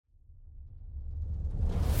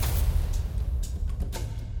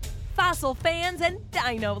fossil fans and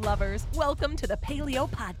dino lovers. Welcome to the Paleo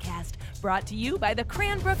Podcast, brought to you by the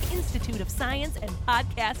Cranbrook Institute of Science and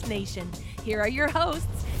Podcast Nation. Here are your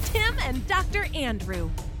hosts, Tim and Dr. Andrew.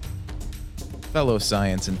 Fellow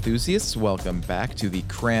science enthusiasts, welcome back to the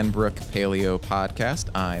Cranbrook Paleo Podcast.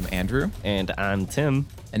 I'm Andrew. And I'm Tim.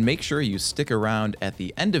 And make sure you stick around at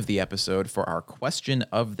the end of the episode for our Question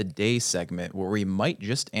of the Day segment, where we might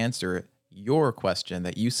just answer your question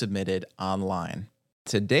that you submitted online.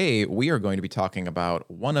 Today, we are going to be talking about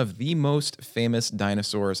one of the most famous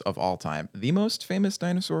dinosaurs of all time. The most famous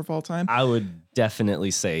dinosaur of all time? I would definitely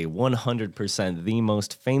say 100% the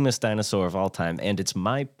most famous dinosaur of all time, and it's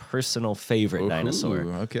my personal favorite dinosaur.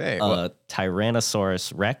 Okay.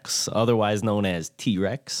 Tyrannosaurus rex, otherwise known as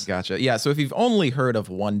T-Rex. Gotcha. Yeah, so if you've only heard of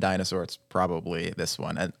one dinosaur, it's probably this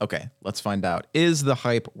one. And okay, let's find out. Is the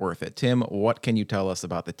hype worth it? Tim, what can you tell us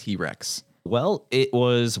about the T-Rex? Well, it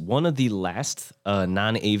was one of the last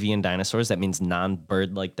non-avian dinosaurs, that means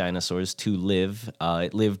non-bird-like dinosaurs, to live.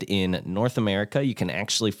 It lived in North America. You can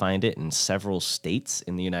actually find it in several states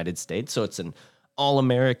in the United States, so it's an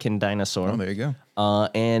all-American dinosaur. Oh, there you go.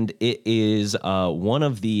 And it is one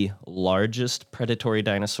of the largest predatory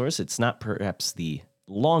dinosaurs. It's not perhaps the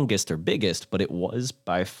longest or biggest, but it was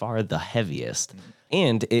by far the heaviest.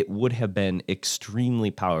 And it would have been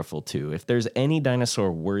extremely powerful, too. If there's any dinosaur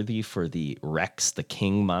worthy for the Rex, the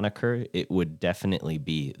king moniker, it would definitely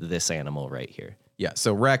be this animal right here. Yeah,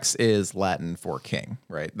 so Rex is Latin for king,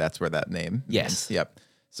 right? That's where that name Yes. means. Yep.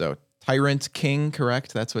 So tyrant king,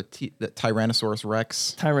 correct? That's what the Tyrannosaurus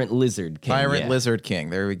Rex? Tyrant lizard king. Tyrant lizard king.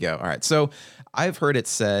 There we go. All right. So I've heard it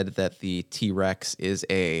said that the T-Rex is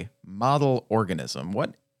a model organism.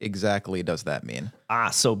 What exactly does that mean?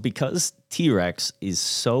 So because T-Rex is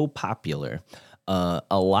so popular, a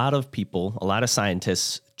lot of people, a lot of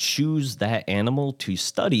scientists choose that animal to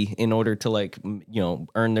study in order to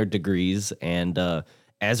earn their degrees. And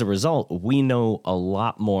as a result, we know a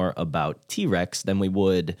lot more about T-Rex than we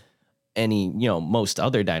would most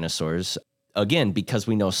other dinosaurs. Again, because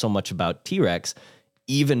we know so much about T-Rex,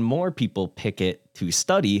 even more people pick it to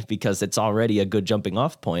study because it's already a good jumping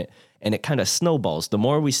off point. And it kind of snowballs. The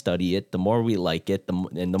more we study it, the more we like it.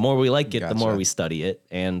 And the more we like it, Gotcha. the more we study it.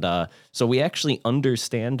 And so we actually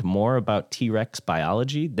understand more about T-Rex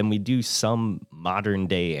biology than we do some modern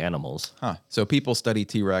day animals. Huh. So people study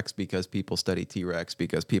T-Rex because people study T-Rex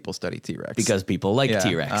because people study T-Rex. Because people like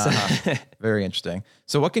T-Rex. Very interesting.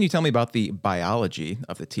 So what can you tell me about the biology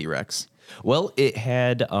of the T-Rex? Well, it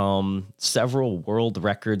had several world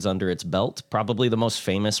records under its belt. Probably the most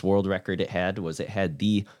famous world record it had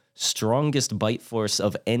the strongest bite force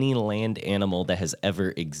of any land animal that has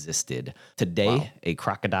ever existed. Today, A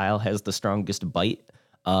crocodile has the strongest bite,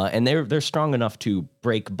 and they're strong enough to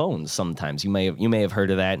break bones sometimes. You may have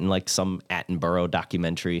heard of that in like some Attenborough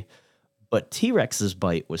documentary. But T-Rex's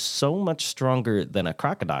bite was so much stronger than a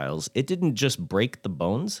crocodile's, it didn't just break the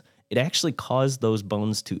bones, it actually caused those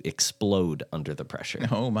bones to explode under the pressure.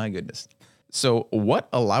 Oh my goodness. So what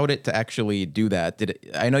allowed it to actually do that?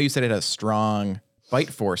 I know you said it has strong bite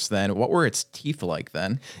force then. What were its teeth like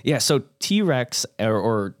then? Yeah, so T-Rex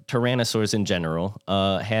or Tyrannosaurs in general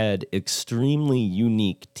had extremely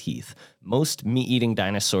unique teeth. Most meat-eating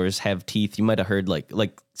dinosaurs have teeth, you might have heard,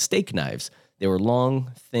 like steak knives. They were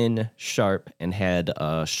long, thin, sharp, and had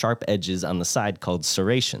sharp edges on the side called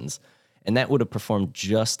serrations. And that would have performed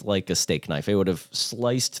just like a steak knife. It would have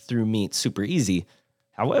sliced through meat super easy.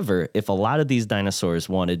 However, if a lot of these dinosaurs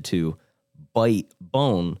wanted to bite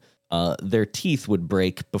bone, their teeth would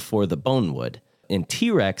break before the bone would. And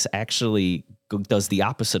T-Rex actually does the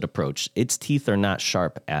opposite approach. Its teeth are not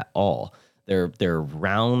sharp at all. They're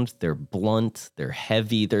round, they're blunt, they're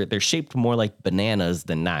heavy. They're shaped more like bananas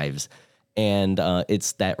than knives. And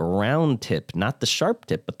it's that round tip, not the sharp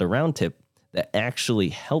tip, but the round tip that actually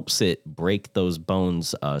helps it break those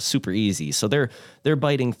bones super easy. So they're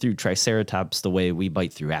biting through Triceratops the way we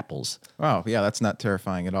bite through apples. Wow, yeah, that's not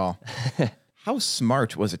terrifying at all. How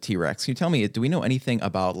smart was a T-Rex? Can you tell me, do we know anything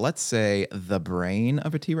about, let's say, the brain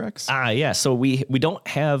of a T-Rex? Yeah. So we don't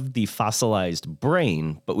have the fossilized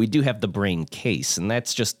brain, but we do have the brain case, and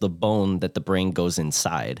that's just the bone that the brain goes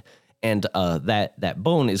inside. And that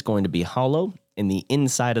bone is going to be hollow, and the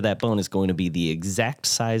inside of that bone is going to be the exact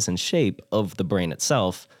size and shape of the brain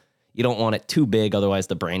itself. You don't want it too big, otherwise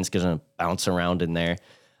the brain's going to bounce around in there.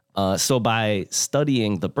 So by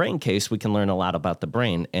studying the brain case, we can learn a lot about the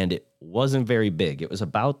brain, and it wasn't very big. It was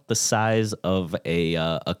about the size of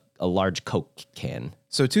a large Coke can.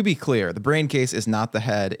 So to be clear, the brain case is not the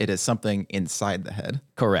head. It is something inside the head.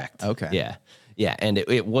 Correct. Okay. Yeah. And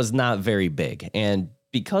it was not very big. And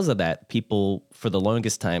because of that, people for the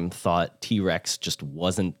longest time thought T-Rex just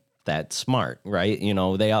wasn't that smart, right? You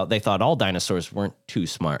know, they thought all dinosaurs weren't too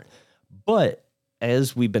smart. But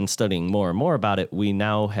as we've been studying more and more about it, we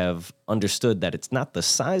now have understood that it's not the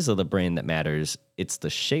size of the brain that matters, it's the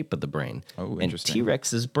shape of the brain. Oh, and interesting.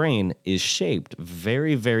 T-Rex's brain is shaped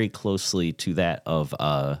very, very closely to that of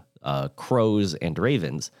crows and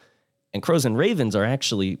ravens. And crows and ravens are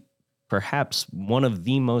actually perhaps one of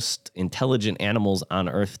the most intelligent animals on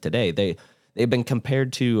Earth today. They've been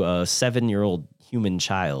compared to a 7-year-old human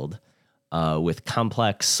child with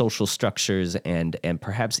complex social structures and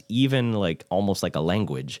perhaps even like almost like a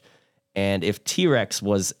language. And if T-Rex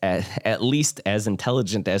was at least as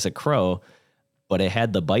intelligent as a crow, but it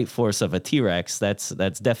had the bite force of a T-Rex, that's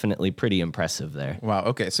definitely pretty impressive there. Wow.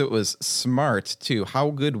 Okay. So it was smart too. How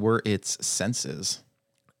good were its senses?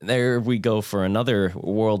 There we go for another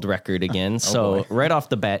world record again. So boy. right off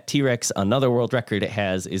the bat, T-Rex, another world record it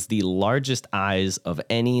has is the largest eyes of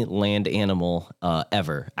any land animal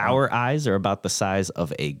ever. Our eyes are about the size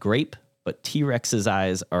of a grape, but T-Rex's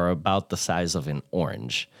eyes are about the size of an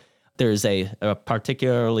orange. There's a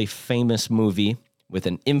particularly famous movie with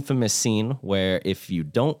an infamous scene where if you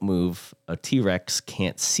don't move, a T-Rex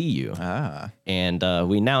can't see you. And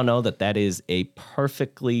we now know that is a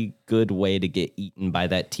perfectly good way to get eaten by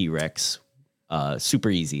that T-Rex. Super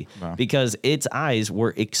easy. Wow. Because its eyes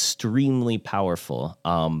were extremely powerful.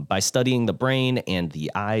 By studying the brain and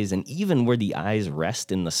the eyes, and even where the eyes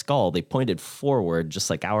rest in the skull, they pointed forward just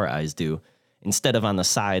like our eyes do, instead of on the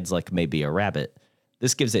sides like maybe a rabbit.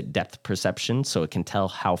 This gives it depth perception, so it can tell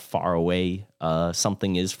how far away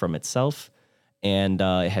something is from itself. And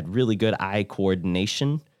it had really good eye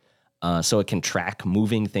coordination, so it can track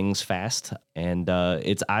moving things fast. And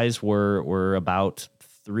its eyes were about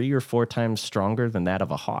 3 or 4 times stronger than that of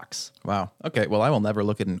a hawk's. Wow. Okay. Well, I will never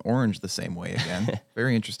look at an orange the same way again.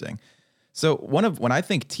 Very interesting. So when I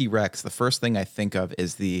think T-Rex, the first thing I think of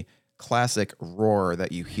is the classic roar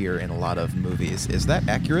that you hear in a lot of movies. Is that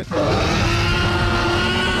accurate?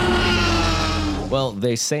 Well,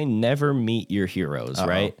 they say never meet your heroes,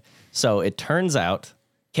 right? So it turns out,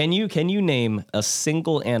 can you name a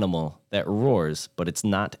single animal that roars, but it's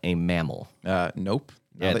not a mammal? Nope.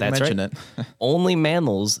 Yeah, that's right. It. Only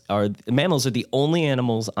mammals are the only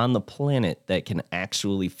animals on the planet that can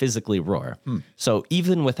actually physically roar. So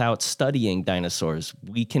even without studying dinosaurs,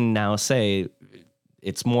 we can now say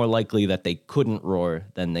it's more likely that they couldn't roar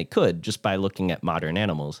than they could just by looking at modern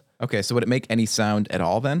animals. Okay, so would it make any sound at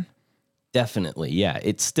all then? Definitely, yeah.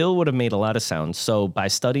 It still would have made a lot of sound. So by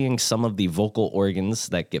studying some of the vocal organs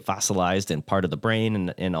that get fossilized and part of the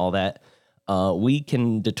brain and all that, we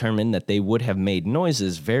can determine that they would have made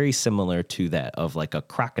noises very similar to that of like a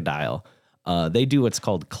crocodile. They do what's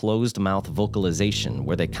called closed mouth vocalization,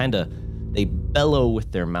 where they bellow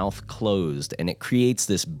with their mouth closed, and it creates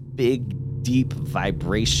this big, deep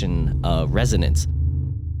vibration resonance.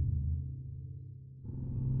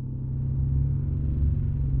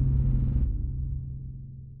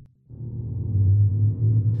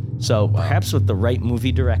 So perhaps with the right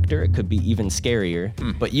movie director, it could be even scarier,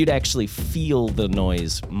 but you'd actually feel the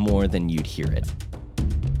noise more than you'd hear it.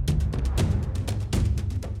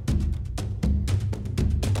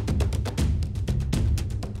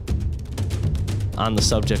 On the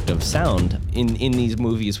subject of sound, in these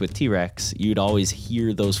movies with T-Rex, you'd always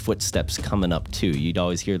hear those footsteps coming up too. You'd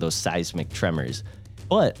always hear those seismic tremors.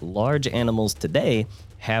 But large animals today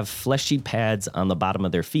have fleshy pads on the bottom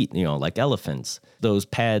of their feet, like elephants. Those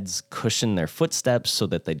pads cushion their footsteps so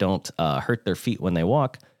that they don't hurt their feet when they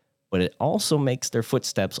walk, but it also makes their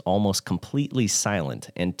footsteps almost completely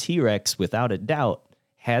silent. And T-Rex, without a doubt,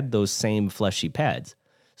 had those same fleshy pads.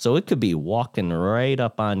 So it could be walking right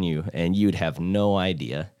up on you and you'd have no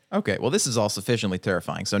idea. Okay, well, this is all sufficiently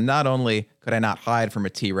terrifying. So not only could I not hide from a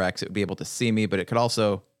T-Rex, it would be able to see me, but it could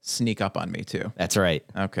also sneak up on me too. That's right.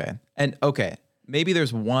 Okay. And maybe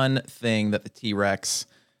there's one thing that the T-Rex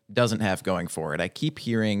doesn't have going for it. I keep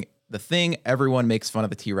hearing the thing everyone makes fun of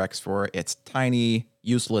the T-Rex for, its tiny,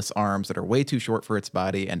 useless arms that are way too short for its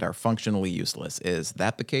body and are functionally useless. Is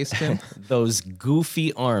that the case, Tim? Those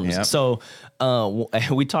goofy arms. Yep. So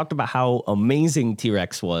we talked about how amazing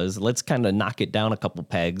T-Rex was. Let's kind of knock it down a couple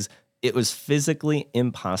pegs. It was physically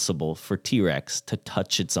impossible for T-Rex to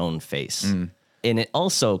touch its own face. And it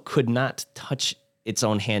also could not touch its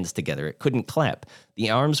own hands together. It couldn't clap.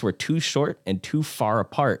 The arms were too short and too far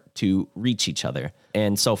apart to reach each other.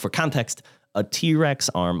 And so for context, a T-Rex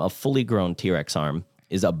arm, a fully grown T-Rex arm,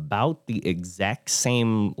 is about the exact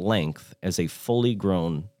same length as a fully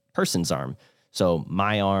grown person's arm. So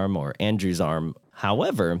my arm or Andrew's arm.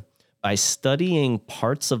 However, by studying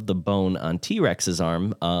parts of the bone on T-Rex's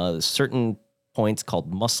arm, certain points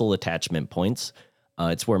called muscle attachment points,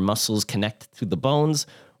 It's where muscles connect to the bones.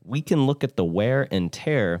 We can look at the wear and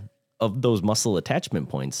tear of those muscle attachment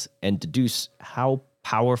points and deduce how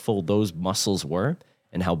powerful those muscles were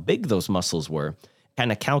and how big those muscles were,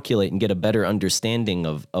 kind of calculate and get a better understanding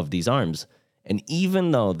of these arms. And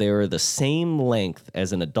even though they are the same length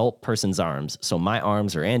as an adult person's arms, so my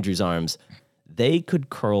arms or Andrew's arms, they could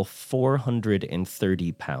curl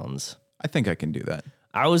 430 pounds. I think I can do that.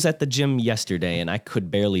 I was at the gym yesterday and I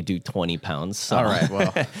could barely do 20 pounds. So. All right,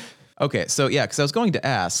 well, okay. So yeah, because I was going to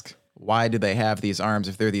ask, why do they have these arms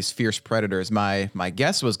if they're these fierce predators? My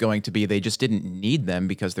guess was going to be they just didn't need them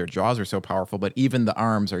because their jaws are so powerful, but even the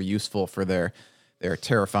arms are useful for their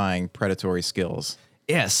terrifying predatory skills.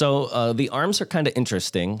 Yeah, so the arms are kind of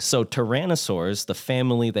interesting. So tyrannosaurs, the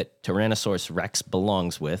family that Tyrannosaurus rex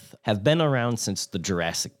belongs with, have been around since the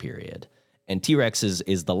Jurassic period. And T-Rex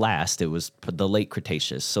is the last. It was the late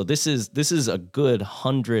Cretaceous. So this is a good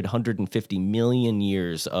 150 million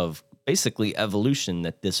years of basically evolution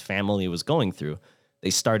that this family was going through. They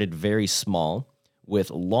started very small with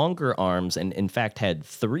longer arms and in fact had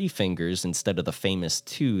 3 fingers instead of the famous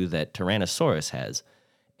 2 that Tyrannosaurus has.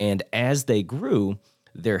 And as they grew,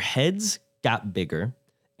 their heads got bigger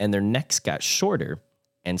and their necks got shorter,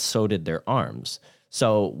 and so did their arms.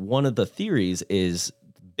 So one of the theories is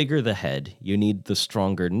bigger the head, you need the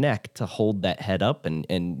stronger neck to hold that head up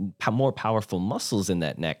and more powerful muscles in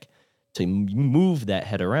that neck to move that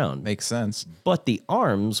head around. Makes sense. But the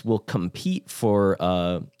arms will compete for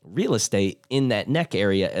real estate in that neck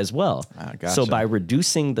area as well. Gotcha. So by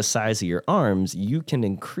reducing the size of your arms, you can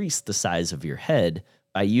increase the size of your head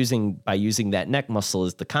by using that neck muscle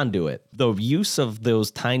as the conduit. The use of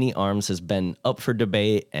those tiny arms has been up for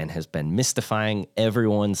debate and has been mystifying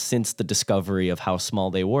everyone since the discovery of how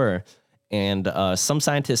small they were. And some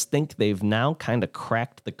scientists think they've now kind of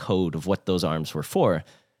cracked the code of what those arms were for.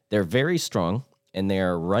 They're very strong, and they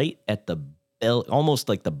are right at the almost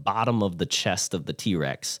like the bottom of the chest of the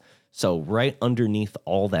T-Rex. So right underneath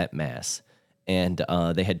all that mass. And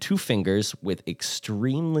they had 2 fingers with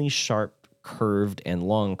extremely sharp, curved and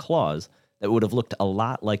long claws that would have looked a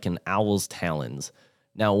lot like an owl's talons.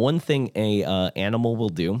 Now, one thing a animal will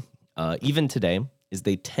do, even today, is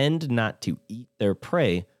they tend not to eat their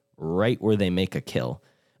prey right where they make a kill.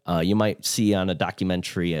 You might see on a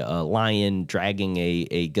documentary a lion dragging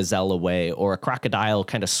a gazelle away, or a crocodile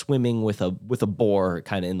kind of swimming with a boar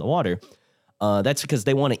kind of in the water. That's because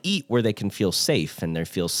they want to eat where they can feel safe, and they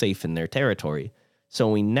feel safe in their territory. So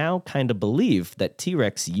we now kind of believe that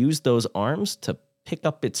T-Rex used those arms to pick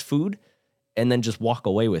up its food and then just walk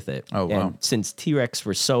away with it. Oh, wow. And since T-Rex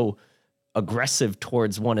were so aggressive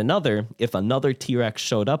towards one another, if another T-Rex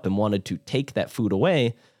showed up and wanted to take that food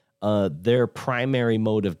away, their primary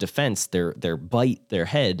mode of defense, their bite, their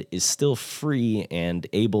head, is still free and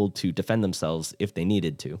able to defend themselves if they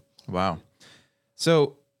needed to. Wow.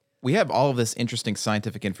 So we have all of this interesting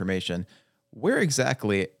scientific information. Where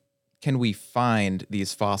exactly can we find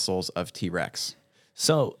these fossils of T-Rex?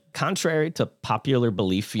 So, contrary to popular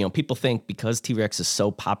belief, people think because T-Rex is so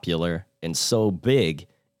popular and so big,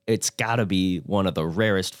 it's got to be one of the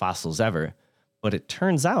rarest fossils ever. But it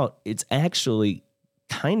turns out it's actually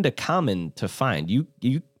kind of common to find.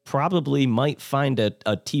 You probably might find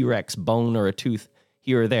a T-Rex bone or a tooth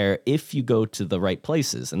here or there if you go to the right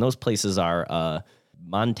places. And those places are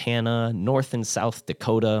Montana, North and South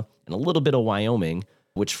Dakota, and a little bit of Wyoming,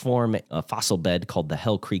 which form a fossil bed called the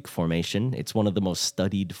Hell Creek Formation. It's one of the most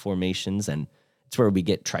studied formations, and it's where we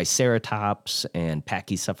get Triceratops and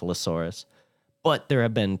Pachycephalosaurus. But there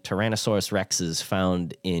have been Tyrannosaurus rexes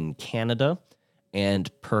found in Canada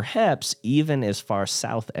and perhaps even as far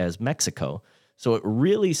south as Mexico. So it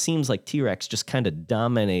really seems like T-Rex just kind of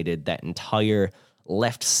dominated that entire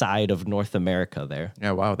left side of North America there.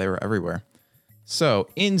 Yeah, wow, they were everywhere. So,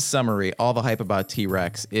 in summary, all the hype about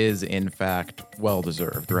T-Rex is, in fact,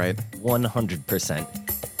 well-deserved, right?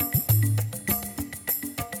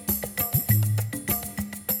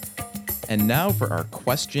 100%. And now for our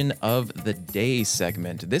question of the day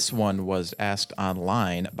segment. This one was asked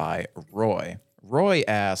online by Roy. Roy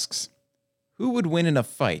asks, who would win in a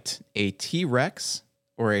fight, a T-Rex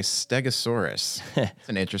or a Stegosaurus? It's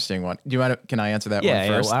an interesting one. Can I answer that one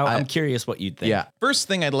first? Yeah, I'm curious what you'd think. Yeah. First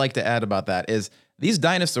thing I'd like to add about that is these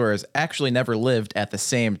dinosaurs actually never lived at the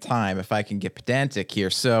same time, if I can get pedantic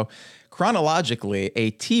here. So chronologically,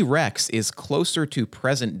 a T-Rex is closer to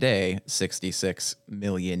present day, 66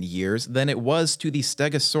 million years, than it was to the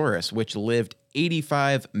Stegosaurus, which lived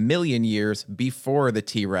 85 million years before the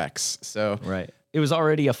T-Rex. So right. It was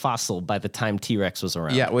already a fossil by the time T-Rex was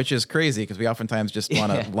around. Yeah, which is crazy because we oftentimes just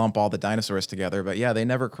want to lump all the dinosaurs together. But yeah, they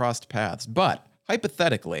never crossed paths. But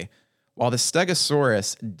hypothetically, While the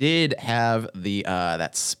Stegosaurus did have the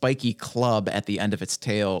that spiky club at the end of its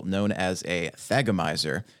tail known as a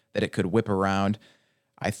thagomizer that it could whip around,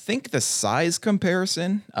 I think the size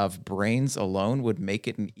comparison of brains alone would make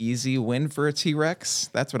it an easy win for a T-Rex.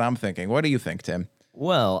 That's what I'm thinking. What do you think, Tim?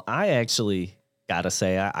 Well, I actually gotta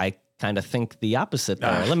say, I kind of think the opposite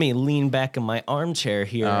there. Let me lean back in my armchair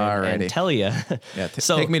here and tell you. Yeah,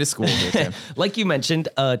 take me to school here, Tim. Like you mentioned,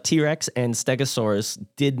 T-Rex and Stegosaurus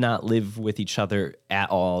did not live with each other at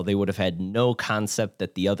all. They would have had no concept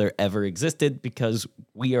that the other ever existed because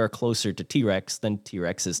we are closer to T-Rex than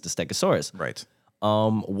T-Rex is to Stegosaurus. Right.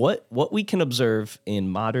 What we can observe in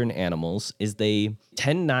modern animals is they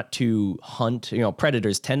tend not to hunt,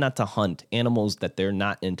 predators tend not to hunt animals that they're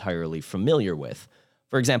not entirely familiar with.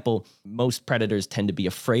 For example, most predators tend to be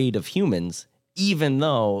afraid of humans, even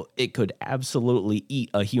though it could absolutely eat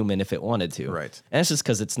a human if it wanted to. Right. And that's just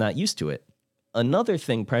because it's not used to it. Another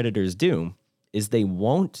thing predators do is they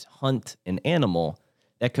won't hunt an animal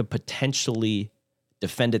that could potentially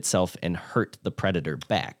defend itself and hurt the predator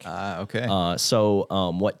back. Okay. So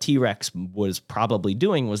what T-Rex was probably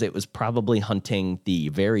doing was it was probably hunting the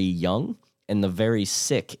very young and the very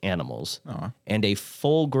sick animals. And a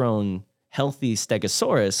full-grown, healthy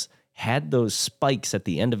Stegosaurus had those spikes at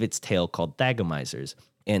the end of its tail called thagomizers,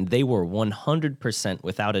 and they were 100%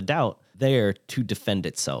 without a doubt there to defend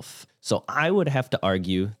itself. So I would have to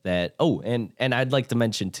argue that, and I'd like to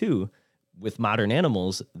mention too, with modern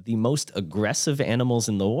animals, the most aggressive animals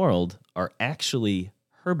in the world are actually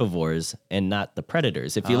herbivores and not the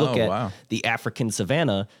predators. If you look at the African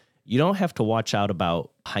savanna, you don't have to watch out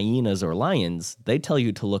about hyenas or lions. They tell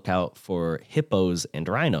you to look out for hippos and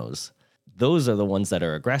rhinos. Those are the ones that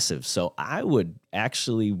are aggressive. So I would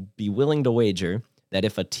actually be willing to wager that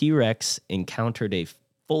if a T-Rex encountered a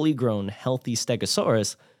fully grown, healthy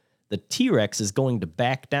Stegosaurus, the T-Rex is going to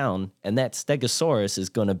back down, and that Stegosaurus is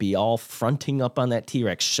going to be all fronting up on that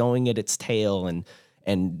T-Rex, showing it its tail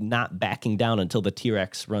and not backing down until the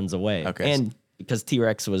T-Rex runs away. Okay. And because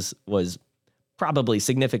T-Rex was probably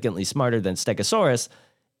significantly smarter than Stegosaurus,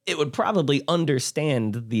 it would probably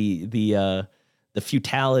understand the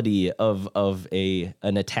futility of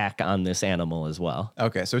an attack on this animal as well.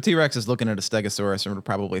 Okay, so T-Rex is looking at a Stegosaurus and would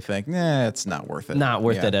probably think, it's not worth it. Not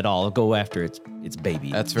worth it at all. Go after its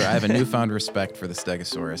baby. That's right. I have a newfound respect for the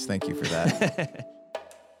Stegosaurus. Thank you for that.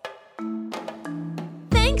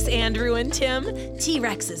 Thanks, Andrew and Tim.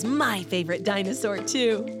 T-Rex is my favorite dinosaur,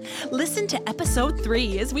 too. Listen to episode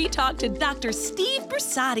 3 as we talk to Dr. Steve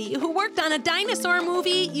Bersati, who worked on a dinosaur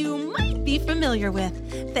movie you might be familiar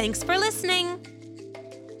with. Thanks for listening.